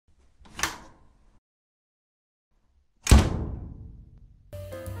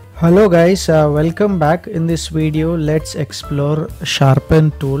Hello guys, welcome back. In this video let's explore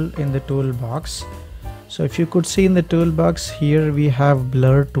Sharpen Tool in the toolbox. So if you could see in the toolbox, here we have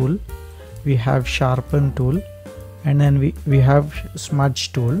Blur Tool, we have Sharpen Tool, and then we have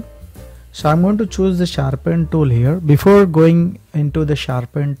Smudge Tool. So I'm going to choose the Sharpen Tool here. Before going into the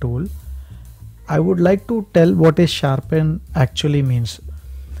Sharpen Tool, I would like to tell what is Sharpen actually means.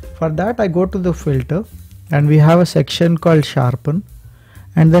 For that I go to the filter and we have a section called Sharpen,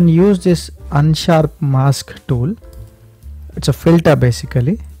 and then use this unsharp mask tool. It's a filter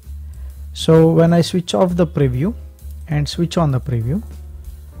basically. So when I switch off the preview and switch on the preview,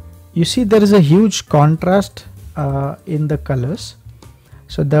 you see there is a huge contrast in the colors.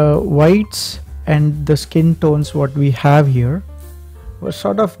 So the whites and the skin tones what we have here were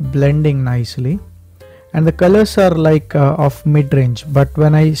sort of blending nicely, and the colors are like of mid-range, but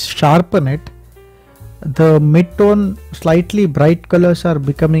when I sharpen it, the mid-tone slightly bright colors are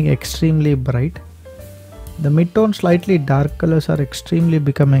becoming extremely bright. The mid-tone slightly dark colors are extremely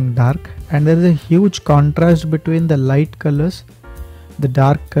becoming dark, and there is a huge contrast between the light colors, the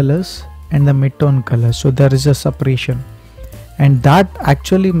dark colors, and the mid-tone colors. So there is a separation, and that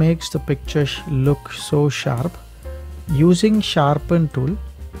actually makes the picture look so sharp. Using Sharpen Tool,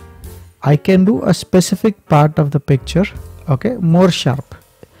 I can do a specific part of the picture, okay, more sharp.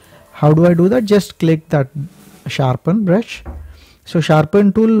 How do I do that? Just click that sharpen brush. So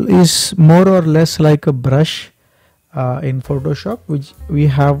Sharpen Tool is more or less like a brush in Photoshop, which we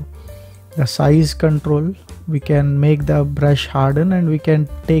have the size control. We can make the brush harden, and we can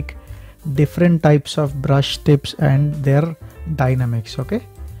take different types of brush tips and their dynamics. Okay,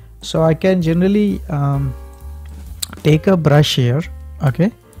 so I can generally take a brush here,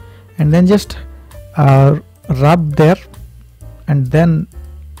 okay, and then just rub there, and then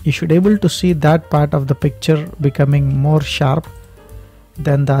you should able to see that part of the picture becoming more sharp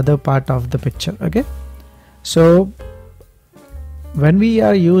than the other part of the picture. Okay, so when we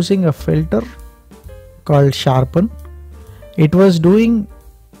are using a filter called Sharpen, it was doing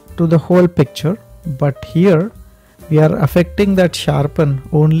to the whole picture, but here we are affecting that sharpen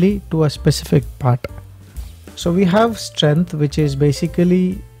only to a specific part. So we have strength, which is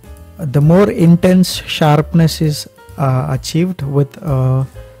basically the more intense sharpness is achieved with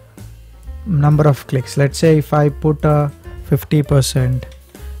number of clicks. Let's say if I put a 50%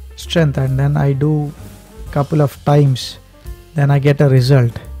 strength and then I do couple of times, then I get a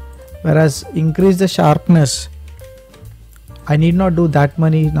result. Whereas increase the sharpness, I need not do that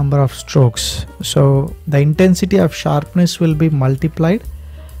many number of strokes. So the intensity of sharpness will be multiplied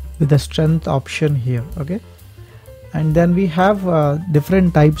with the strength option here. Okay, and then we have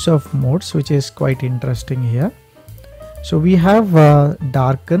different types of modes, which is quite interesting here. So we have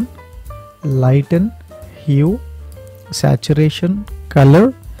darken, lighten, hue, saturation,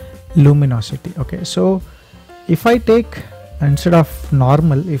 color, luminosity. Okay, so if I take, instead of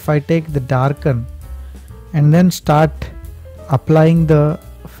normal, if I take the darken and then start applying the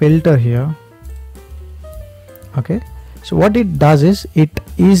filter here, okay, so what it does is, it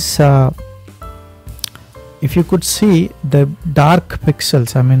is if you could see the dark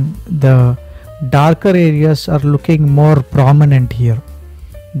pixels, I mean the darker areas are looking more prominent here.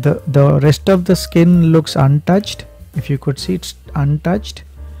 The rest of the skin looks untouched. If you could see, it's untouched,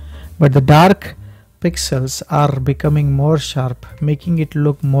 but the dark pixels are becoming more sharp, making it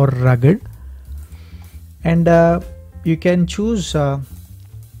look more rugged. And you can choose the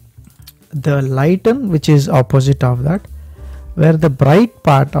lighten, which is opposite of that, where the bright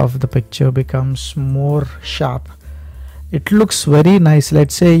part of the picture becomes more sharp. It looks very nice.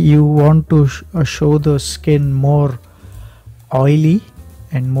 Let's say you want to show the skin more oily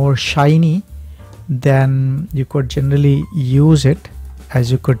and more shiny, then you could generally use it, as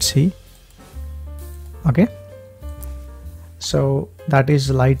you could see. Okay, so that is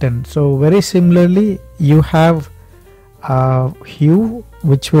lighten. So very similarly, you have hue,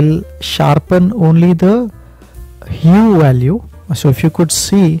 which will sharpen only the hue value. So if you could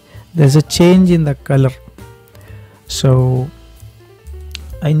see, there's a change in the color. So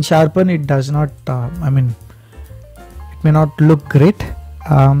in Sharpen, it does not I mean, it may not look great.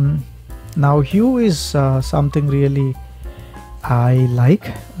 Now hue is something really I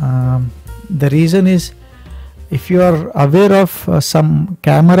like. The reason is, if you are aware of some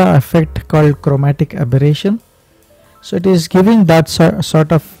camera effect called chromatic aberration, so it is giving that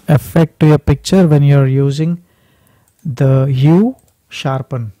sort of effect to your picture when you are using the hue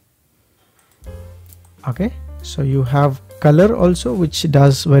sharpen. Okay, so you have color also, which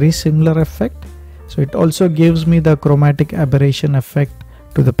does very similar effect. So it also gives me the chromatic aberration effect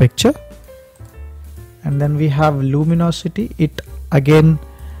to the picture. And then we have luminosity. It again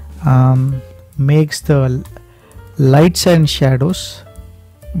makes the lights and shadows,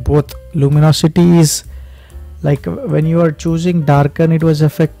 both luminosity is like when you are choosing darken, it was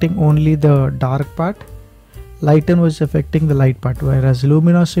affecting only the dark part, lighten was affecting the light part, whereas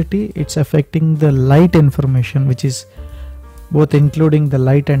luminosity, it's affecting the light information, which is both including the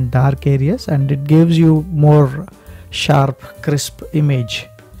light and dark areas, and it gives you more sharp, crisp image.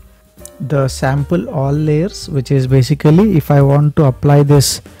 The sample all layers, which is basically if I want to apply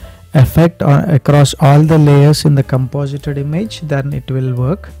this effect across all the layers in the composited image, then it will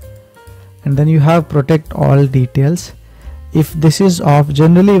work. And then you have protect all details. If this is off,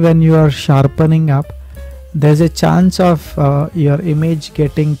 generally when you are sharpening up, there's a chance of your image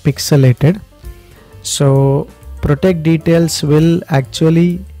getting pixelated. So protect details will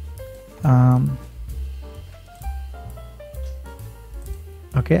actually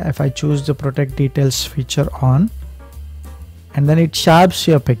okay, if I choose the protect details feature on, and then it sharps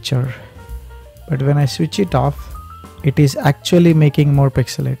your picture, but when I switch it off, it is actually making more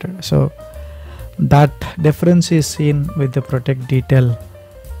pixelated. So that difference is seen with the protect detail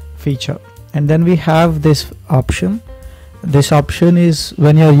feature. And then we have this option. This option is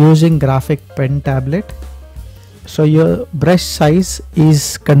when you're using graphic pen tablet, so your brush size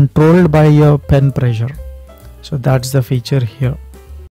is controlled by your pen pressure. So that's the feature here.